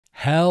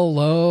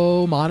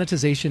Hello,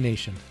 Monetization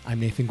Nation. I'm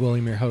Nathan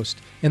Gwilliam, your host.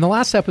 In the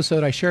last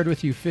episode, I shared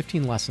with you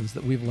 15 lessons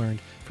that we've learned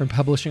from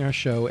publishing our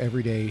show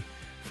every day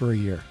for a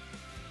year.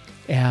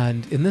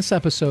 And in this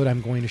episode,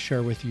 I'm going to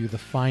share with you the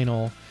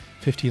final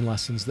 15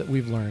 lessons that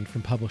we've learned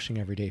from publishing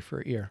every day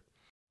for a year.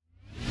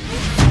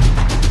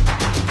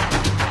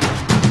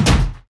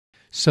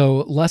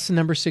 So lesson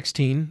number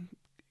 16,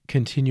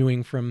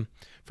 continuing from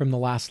the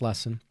last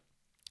lesson,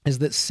 is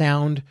that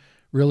sound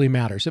really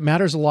matters. It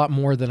matters a lot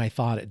more than I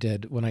thought it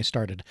did when I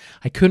started.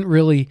 I couldn't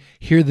really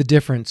hear the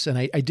difference, and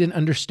I didn't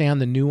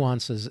understand the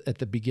nuances at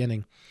the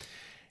beginning.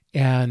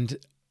 And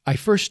I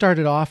first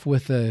started off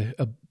with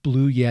a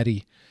Blue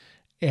Yeti,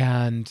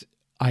 and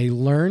I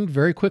learned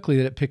very quickly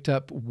that it picked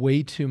up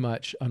way too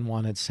much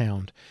unwanted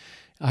sound.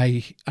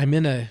 I'm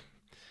in a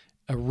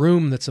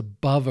room that's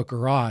above a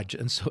garage,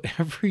 and so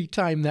every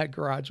time that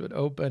garage door would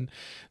open,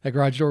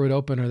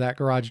 or that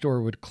garage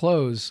door would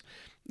close,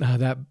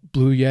 that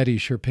Blue Yeti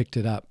sure picked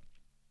it up,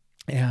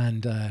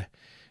 and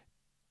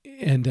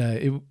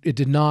it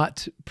did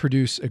not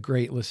produce a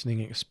great listening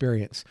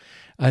experience.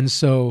 And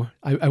so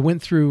I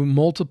went through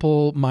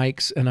multiple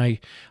mics, and I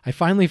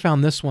finally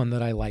found this one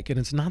that I like, and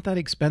it's not that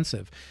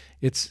expensive.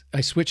 I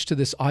switched to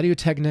this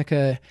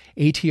Audio-Technica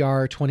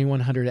ATR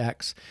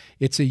 2100X.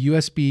 It's a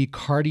USB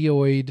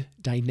cardioid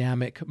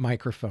dynamic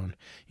microphone.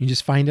 You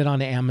just find it on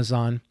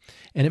Amazon,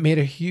 and it made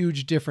a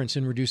huge difference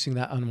in reducing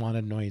that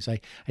unwanted noise. I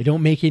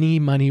don't make any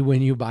money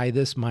when you buy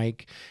this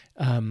mic,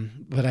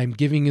 but I'm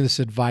giving you this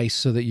advice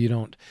so that you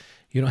don't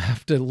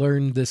have to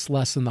learn this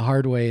lesson the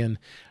hard way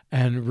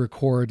and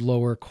record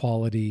lower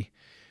quality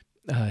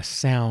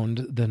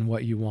sound than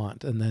what you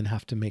want, and then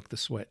have to make the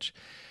switch.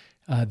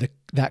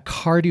 That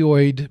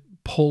cardioid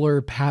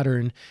polar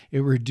pattern,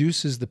 it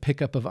reduces the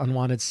pickup of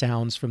unwanted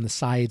sounds from the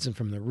sides and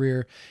from the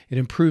rear. It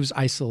improves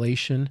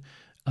isolation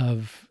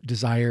of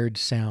desired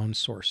sound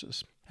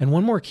sources. And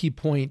one more key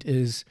point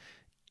is,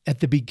 at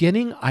the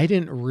beginning, I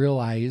didn't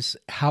realize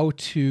how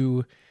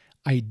to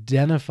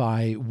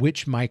identify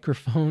which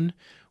microphone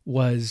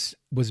was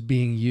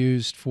being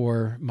used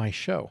for my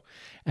show.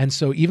 And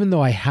so even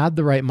though I had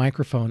the right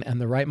microphone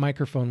and the right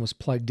microphone was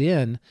plugged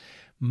in,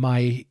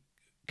 my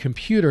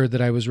computer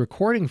that I was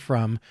recording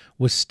from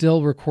was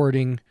still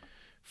recording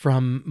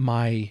from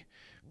my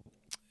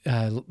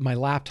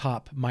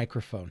laptop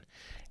microphone.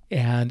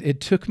 And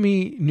it took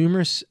me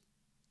numerous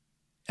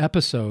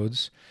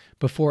episodes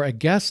before a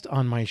guest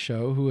on my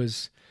show, who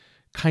was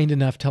kind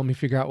enough to help me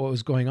figure out what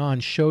was going on,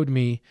 showed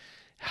me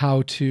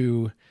how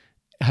to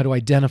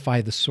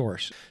identify the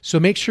source. So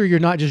make sure you're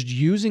not just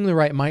using the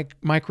right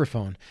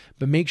microphone,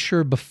 but make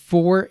sure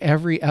before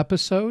every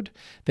episode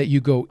that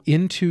you go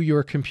into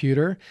your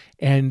computer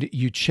and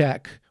you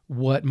check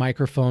what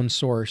microphone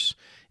source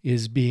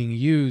is being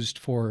used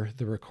for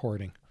the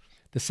recording.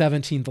 The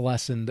 17th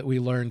lesson that we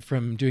learned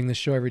from doing this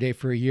show every day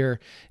for a year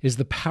is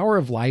the power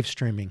of live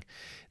streaming.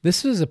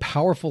 This is a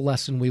powerful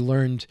lesson we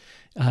learned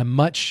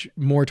much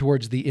more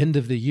towards the end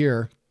of the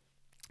year.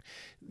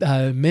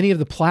 Many of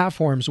the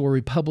platforms where we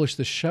publish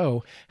the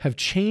show have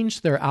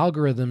changed their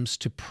algorithms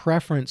to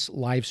preference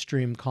live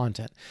stream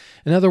content.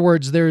 In other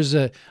words, there's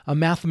a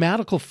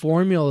mathematical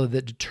formula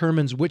that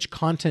determines which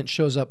content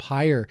shows up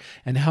higher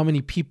and how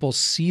many people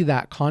see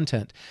that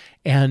content.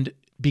 And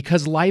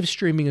because live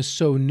streaming is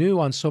so new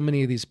on so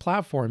many of these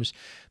platforms,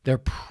 they're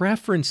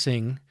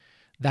preferencing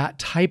that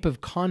type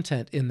of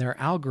content in their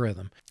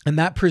algorithm. And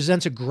that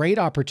presents a great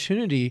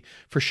opportunity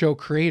for show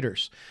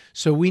creators.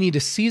 So we need to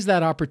seize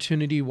that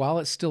opportunity while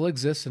it still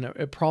exists, and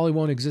it probably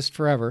won't exist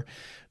forever,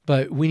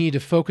 but we need to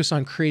focus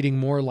on creating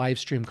more live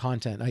stream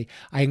content.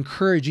 I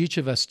encourage each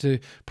of us to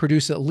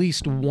produce at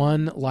least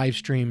one live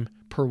stream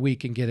per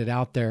week and get it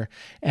out there.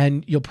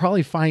 And you'll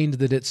probably find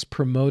that it's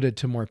promoted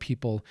to more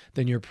people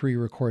than your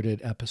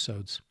pre-recorded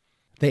episodes.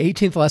 The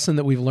 18th lesson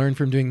that we've learned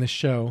from doing this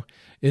show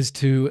is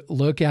to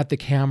look at the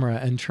camera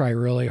and try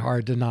really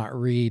hard to not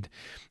read.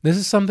 This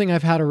is something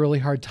I've had a really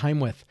hard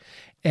time with.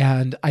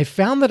 And I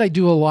found that I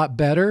do a lot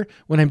better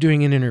when I'm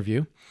doing an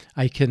interview.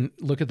 I can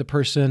look at the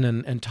person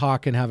and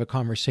talk and have a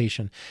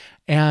conversation.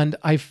 And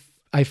I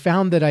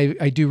found that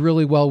I do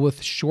really well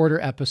with shorter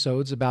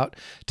episodes about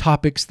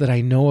topics that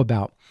I know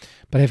about.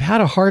 But I've had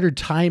a harder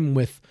time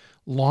with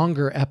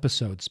longer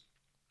episodes.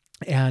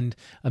 And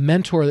a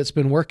mentor that's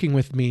been working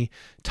with me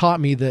taught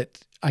me that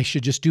I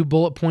should just do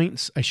bullet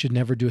points. I should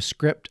never do a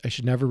script. I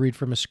should never read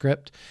from a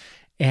script.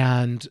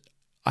 And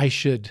I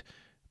should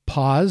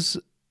pause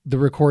the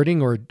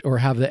recording or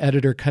have the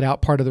editor cut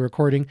out part of the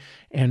recording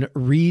and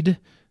read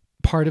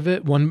part of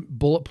it, one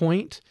bullet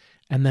point,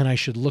 and then I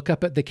should look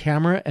up at the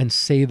camera and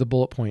say the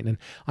bullet point. And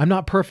I'm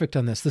not perfect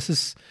on this. This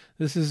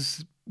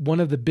is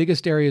one of the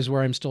biggest areas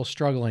where I'm still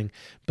struggling,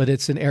 but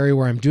it's an area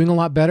where I'm doing a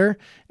lot better,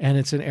 and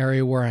it's an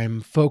area where I'm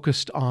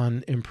focused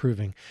on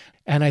improving.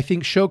 And I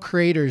think show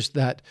creators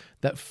that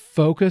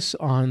focus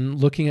on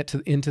looking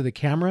into the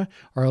camera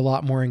are a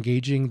lot more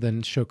engaging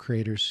than show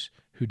creators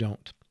who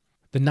don't.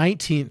 The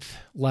 19th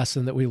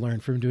lesson that we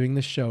learned from doing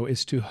this show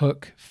is to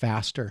hook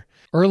faster.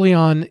 Early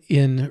on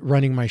in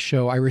running my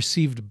show, I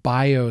received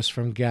bios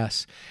from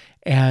guests,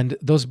 And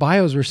those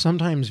bios were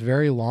sometimes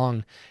very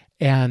long.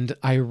 And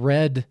I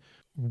read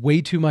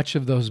way too much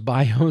of those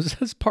bios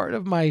as part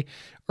of my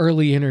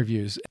early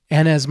interviews.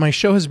 And as my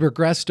show has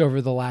progressed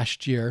over the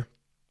last year,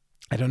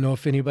 I don't know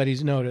if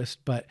anybody's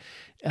noticed, but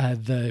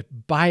the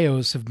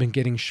bios have been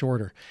getting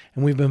shorter.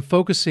 And we've been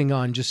focusing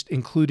on just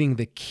including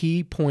the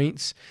key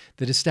points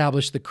that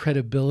establish the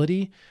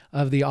credibility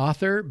of the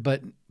author,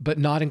 but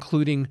not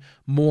including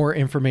more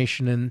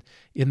information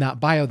in that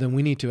bio than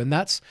we need to. And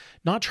that's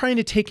not trying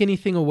to take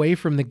anything away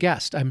from the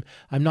guest. I'm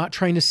not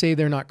trying to say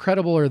they're not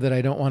credible or that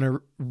I don't want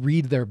to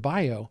read their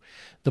bio.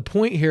 The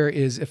point here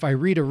is if I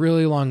read a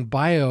really long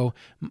bio,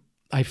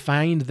 I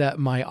find that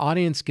my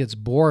audience gets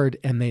bored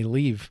and they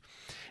leave.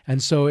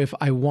 And so if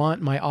I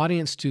want my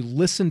audience to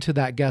listen to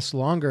that guest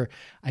longer,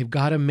 I've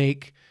got to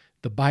make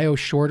the bio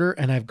shorter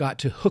and I've got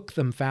to hook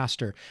them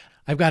faster.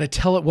 I've got to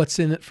tell it what's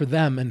in it for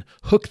them and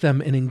hook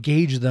them and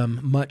engage them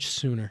much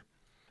sooner.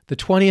 The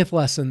 20th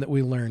lesson that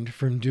we learned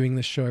from doing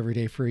this show every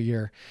day for a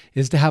year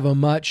is to have a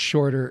much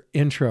shorter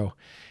intro.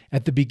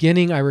 At the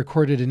beginning, I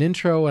recorded an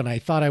intro and I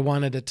thought I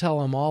wanted to tell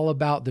them all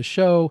about the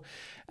show.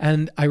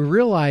 And I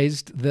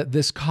realized that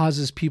this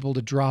causes people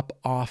to drop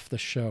off the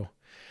show.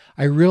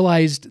 I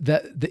realized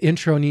that the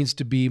intro needs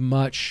to be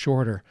much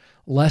shorter,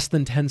 less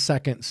than 10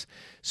 seconds,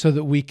 so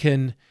that we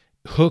can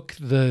hook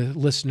the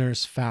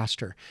listeners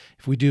faster.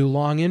 If we do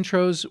long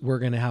intros, we're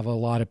going to have a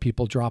lot of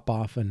people drop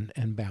off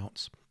and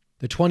bounce.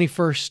 The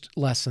 21st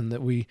lesson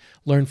that we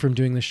learned from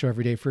doing this show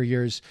every day for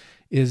years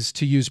is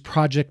to use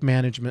project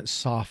management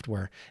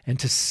software and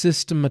to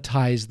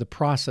systematize the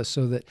process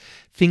so that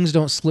things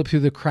don't slip through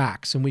the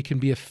cracks and we can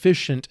be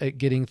efficient at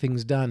getting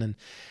things done. And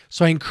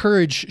so I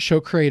encourage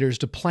show creators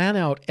to plan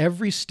out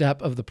every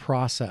step of the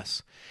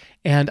process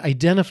and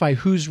identify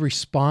who's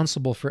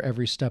responsible for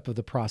every step of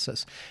the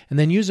process. And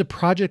then use a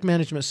project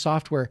management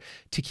software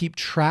to keep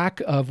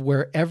track of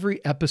where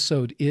every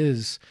episode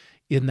is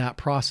in that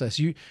process.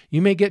 You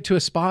may get to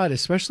a spot,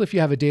 especially if you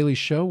have a daily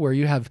show, where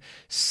you have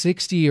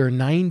 60 or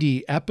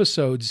 90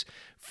 episodes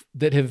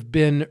that have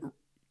been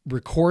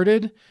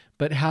recorded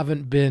but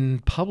haven't been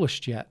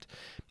published yet.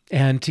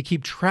 And to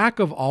keep track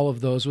of all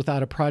of those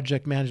without a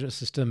project management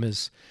system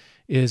is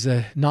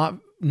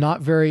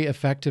not very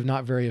effective,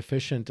 not very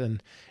efficient,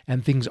 and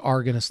things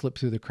are going to slip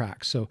through the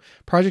cracks. So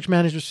project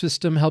management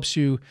system helps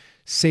you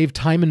save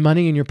time and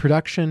money in your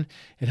production.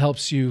 It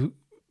helps you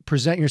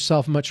present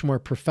yourself much more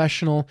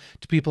professional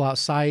to people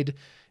outside,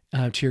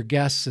 to your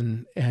guests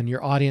and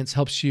your audience,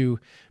 helps you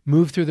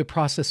move through the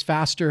process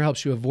faster,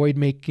 helps you avoid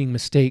making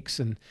mistakes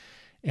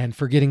and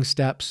forgetting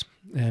steps,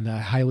 and I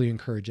highly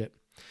encourage it.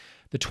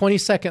 The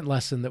 22nd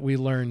lesson that we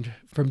learned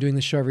from doing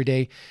the show every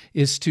day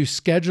is to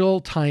schedule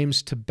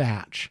times to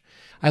batch.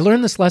 I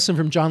learned this lesson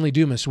from John Lee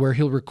Dumas, where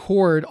he'll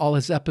record all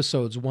his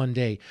episodes one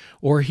day,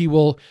 or he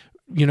will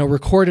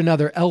record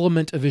another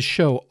element of his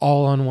show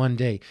all on one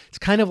day. It's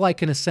kind of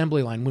like an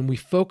assembly line. When we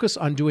focus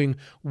on doing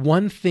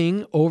one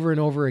thing over and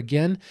over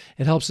again,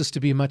 it helps us to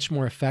be much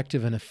more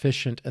effective and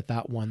efficient at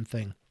that one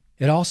thing.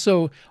 It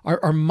also,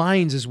 our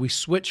minds, as we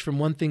switch from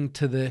one thing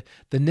to the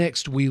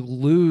next, we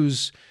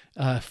lose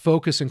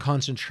focus and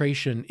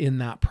concentration in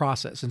that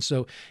process. And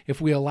so if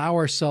we allow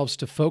ourselves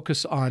to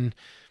focus on,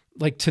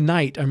 like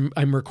tonight,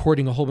 I'm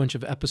recording a whole bunch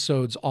of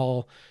episodes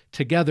all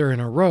together in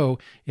a row.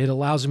 It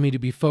allows me to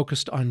be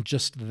focused on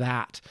just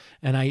that.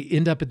 And I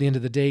end up at the end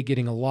of the day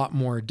getting a lot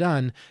more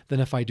done than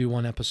if I do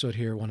one episode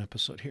here, one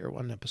episode here,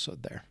 one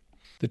episode there.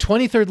 The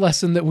 23rd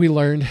lesson that we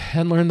learned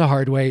the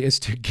hard way is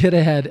to get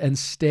ahead and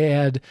stay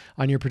ahead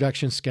on your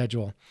production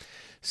schedule.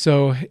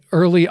 So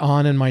early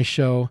on in my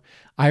show,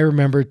 I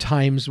remember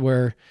times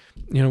where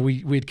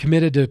we'd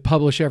committed to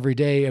publish every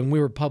day and we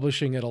were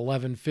publishing at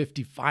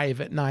 11:55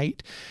 at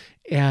night.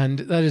 And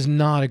that is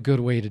not a good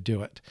way to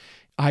do it.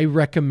 I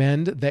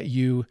recommend that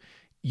you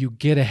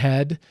get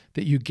ahead,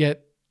 that you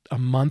get a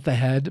month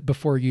ahead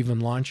before you even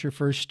launch your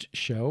first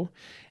show,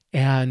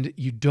 and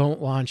you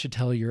don't launch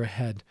until you're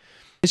ahead.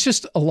 It's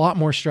just a lot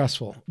more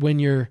stressful when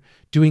you're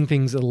doing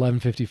things at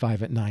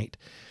 11:55 at night.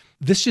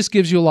 This just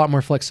gives you a lot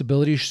more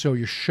flexibility so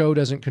your show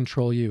doesn't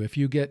control you. If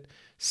you get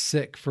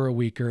sick for a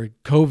week or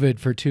COVID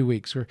for 2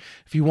 weeks, or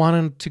if you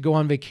want to go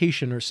on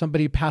vacation or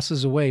somebody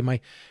passes away.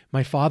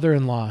 My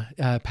father-in-law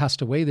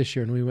passed away this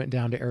year and we went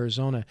down to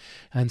Arizona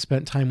and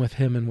spent time with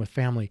him and with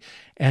family.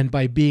 And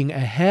by being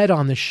ahead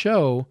on the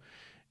show,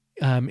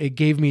 it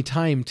gave me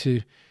time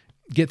to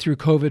get through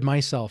COVID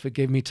myself. It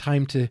gave me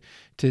time to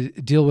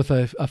deal with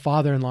a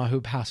father-in-law who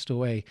passed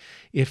away.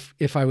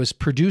 If I was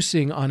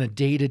producing on a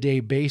day-to-day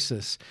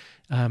basis,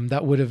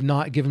 that would have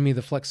not given me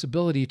the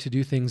flexibility to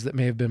do things that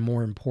may have been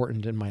more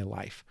important in my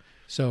life.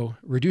 So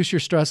reduce your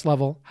stress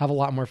level, have a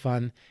lot more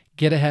fun,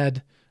 get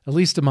ahead at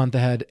least a month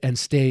ahead, and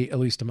stay at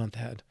least a month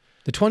ahead.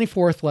 The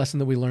 24th lesson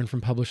that we learned from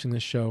publishing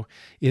this show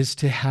is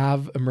to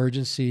have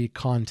emergency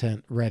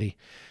content ready.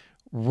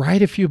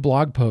 Write a few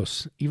blog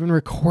posts, even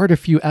record a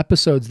few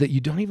episodes that you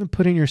don't even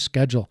put in your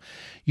schedule.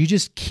 You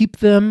just keep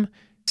them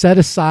set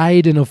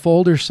aside in a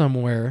folder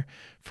somewhere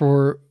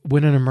for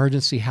when an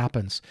emergency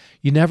happens.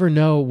 You never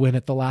know when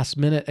at the last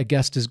minute a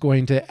guest is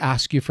going to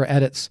ask you for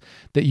edits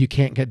that you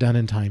can't get done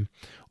in time,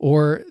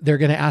 or they're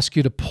going to ask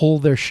you to pull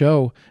their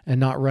show and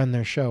not run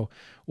their show,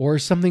 or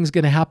something's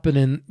going to happen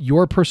in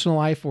your personal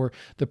life or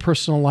the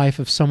personal life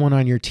of someone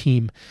on your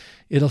team.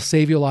 It'll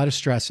save you a lot of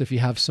stress if you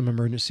have some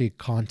emergency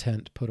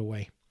content put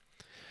away.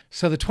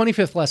 So the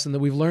 25th lesson that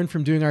we've learned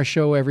from doing our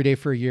show every day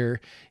for a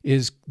year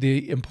is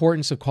the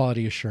importance of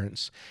quality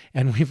assurance.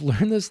 And we've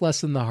learned this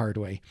lesson the hard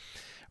way.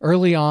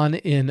 Early on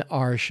in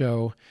our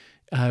show,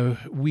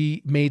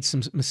 we made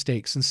some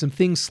mistakes and some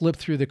things slipped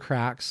through the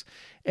cracks,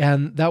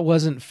 and that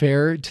wasn't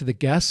fair to the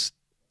guests,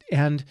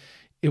 and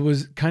it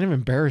was kind of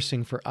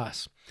embarrassing for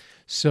us.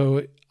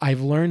 So I've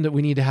learned that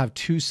we need to have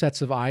two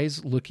sets of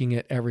eyes looking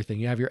at everything.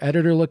 You have your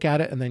editor look at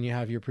it, and then you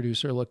have your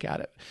producer look at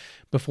it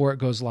before it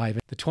goes live.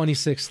 The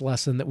 26th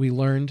lesson that we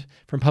learned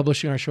from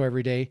publishing our show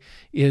every day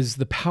is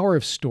the power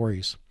of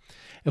stories.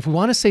 If we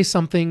want to say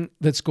something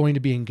that's going to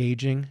be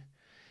engaging,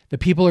 that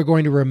people are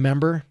going to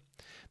remember,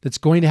 that's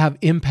going to have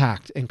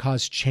impact and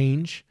cause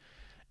change,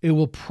 it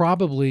will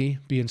probably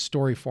be in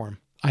story form.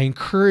 I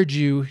encourage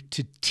you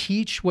to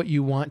teach what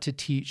you want to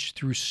teach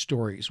through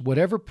stories.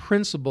 Whatever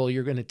principle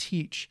you're going to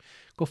teach,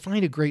 go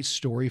find a great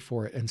story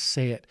for it and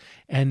say it.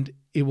 And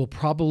it will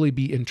probably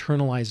be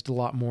internalized a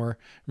lot more,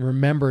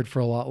 remembered for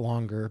a lot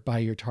longer by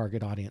your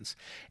target audience.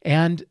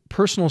 And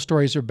personal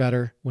stories are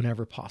better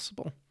whenever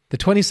possible. The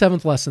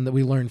 27th lesson that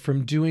we learned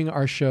from doing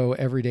our show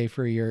every day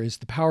for a year is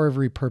the power of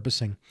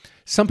repurposing.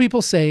 Some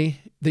people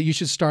say that you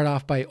should start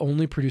off by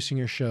only producing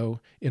your show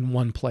in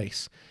one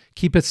place.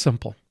 Keep it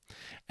simple.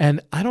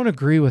 And I don't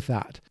agree with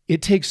that.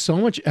 It takes so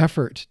much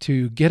effort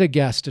to get a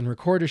guest and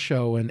record a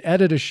show and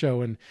edit a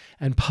show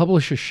and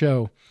publish a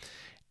show.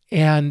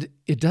 And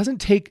it doesn't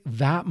take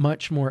that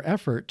much more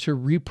effort to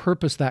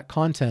repurpose that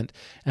content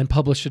and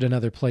publish it in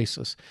other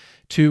places.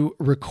 To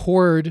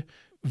record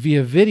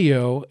via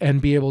video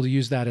and be able to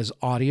use that as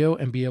audio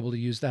and be able to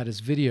use that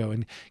as video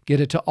and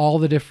get it to all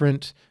the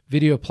different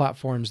video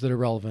platforms that are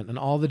relevant and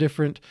all the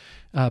different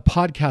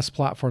podcast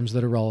platforms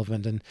that are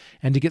relevant,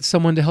 and to get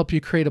someone to help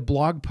you create a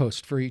blog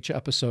post for each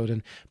episode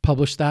and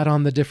publish that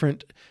on the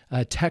different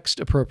text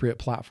appropriate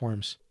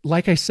platforms.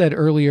 Like I said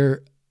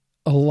earlier,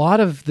 a lot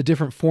of the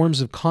different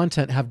forms of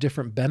content have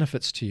different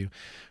benefits to you.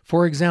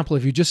 For example,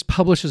 if you just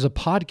publish as a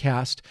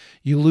podcast,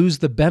 you lose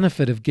the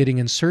benefit of getting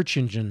in search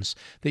engines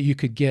that you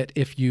could get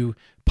if you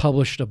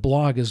published a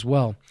blog as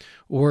well.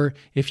 Or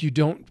if you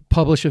don't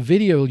publish a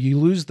video, you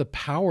lose the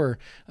power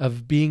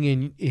of being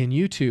in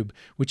YouTube,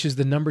 which is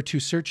the #2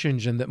 search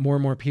engine that more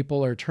and more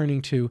people are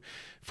turning to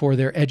for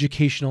their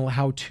educational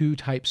how-to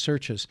type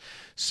searches.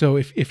 So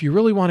if you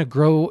really want to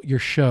grow your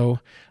show,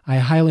 I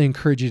highly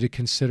encourage you to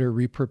consider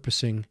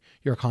repurposing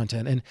your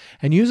content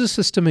and use a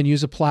system and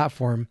use a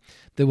platform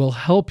that will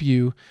help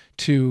you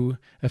to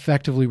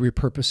effectively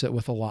repurpose it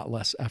with a lot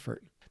less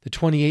effort. The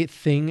 28th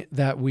thing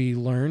that we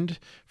learned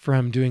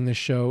from doing this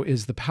show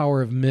is the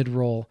power of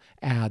mid-roll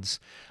ads.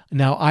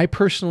 Now, I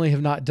personally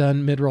have not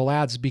done mid-roll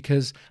ads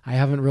because I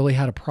haven't really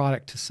had a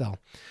product to sell.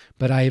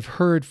 But I've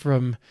heard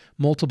from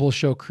multiple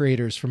show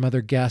creators, from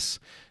other guests,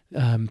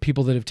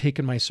 people that have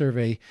taken my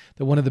survey,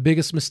 that one of the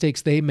biggest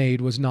mistakes they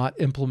made was not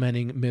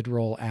implementing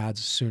mid-roll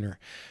ads sooner.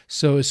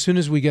 So as soon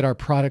as we get our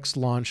products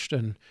launched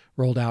and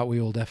rolled out,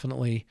 we will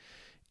definitely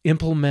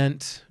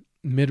implement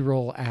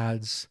mid-roll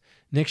ads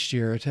next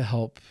year to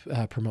help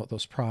promote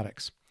those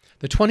products.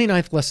 The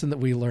 29th lesson that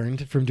we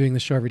learned from doing the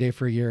show every day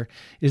for a year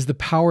is the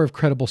power of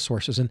credible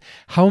sources and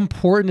how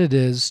important it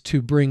is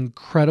to bring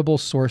credible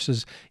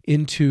sources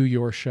into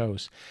your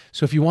shows.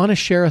 So if you want to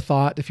share a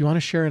thought, if you want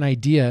to share an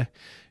idea,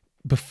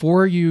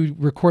 before you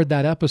record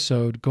that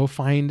episode, go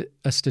find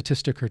a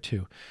statistic or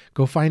two.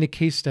 Go find a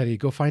case study.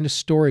 Go find a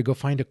story. Go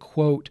find a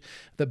quote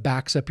that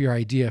backs up your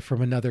idea from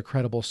another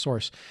credible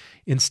source.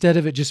 Instead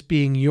of it just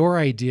being your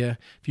idea,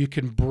 if you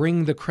can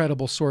bring the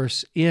credible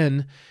source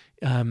in,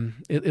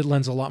 it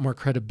lends a lot more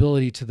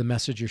credibility to the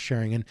message you're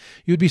sharing. And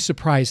you'd be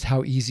surprised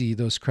how easy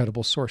those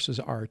credible sources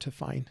are to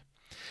find.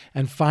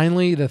 And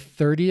finally, the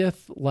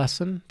 30th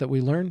lesson that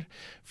we learned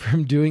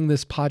from doing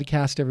this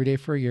podcast every day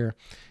for a year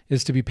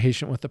is to be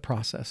patient with the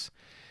process.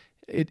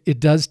 It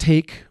does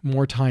take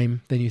more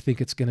time than you think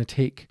it's going to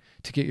take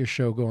to get your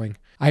show going.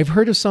 I've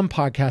heard of some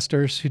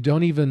podcasters who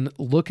don't even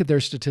look at their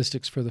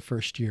statistics for the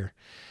first year.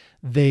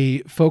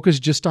 They focus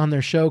just on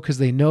their show because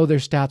they know their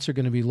stats are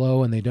going to be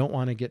low and they don't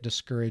want to get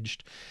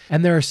discouraged.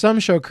 And there are some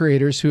show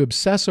creators who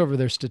obsess over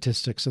their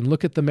statistics and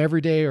look at them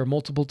every day or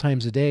multiple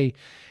times a day.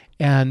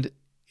 And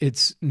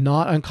it's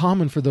not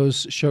uncommon for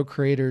those show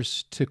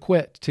creators to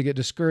quit, to get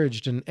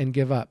discouraged and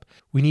give up.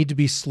 We need to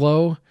be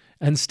slow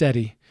and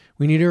steady.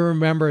 We need to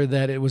remember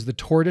that it was the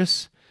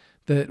tortoise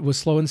that was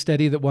slow and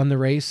steady that won the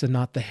race and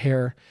not the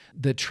hare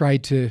that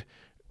tried to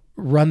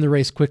run the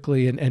race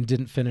quickly and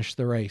didn't finish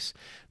the race.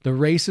 The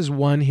race is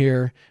won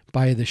here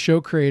by the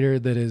show creator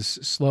that is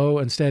slow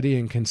and steady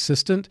and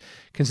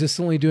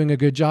consistently doing a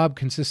good job,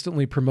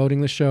 consistently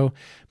promoting the show,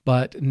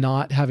 but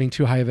not having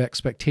too high of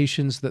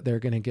expectations that they're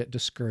going to get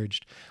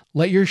discouraged.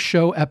 Let your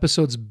show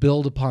episodes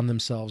build upon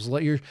themselves.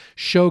 Let your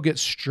show get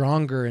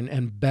stronger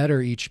and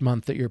better each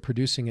month that you're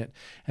producing it.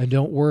 And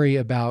don't worry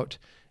about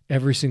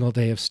every single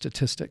day of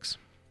statistics.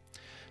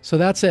 So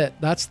that's it.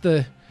 That's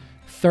the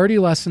 30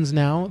 lessons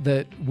now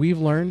that we've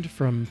learned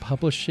from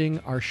publishing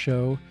our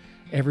show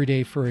every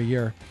day for a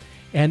year.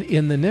 And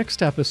in the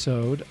next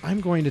episode,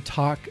 I'm going to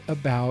talk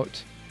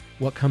about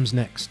what comes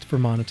next for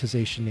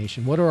Monetization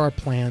Nation. What are our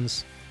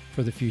plans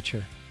for the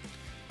future?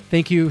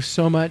 Thank you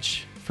so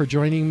much for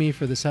joining me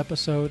for this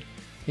episode.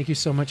 Thank you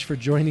so much for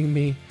joining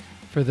me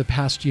for the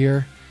past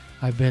year.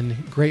 I've been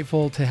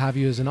grateful to have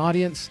you as an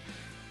audience,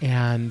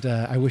 and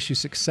I wish you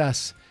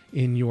success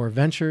in your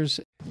ventures.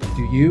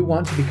 Do you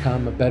want to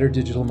become a better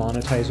digital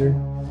monetizer?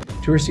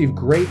 To receive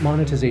great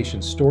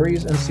monetization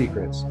stories and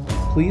secrets,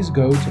 please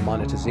go to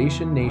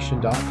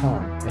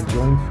monetizationnation.com and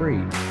join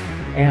free.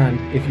 And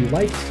if you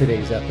liked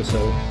today's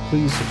episode,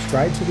 please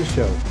subscribe to the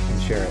show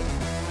and share it.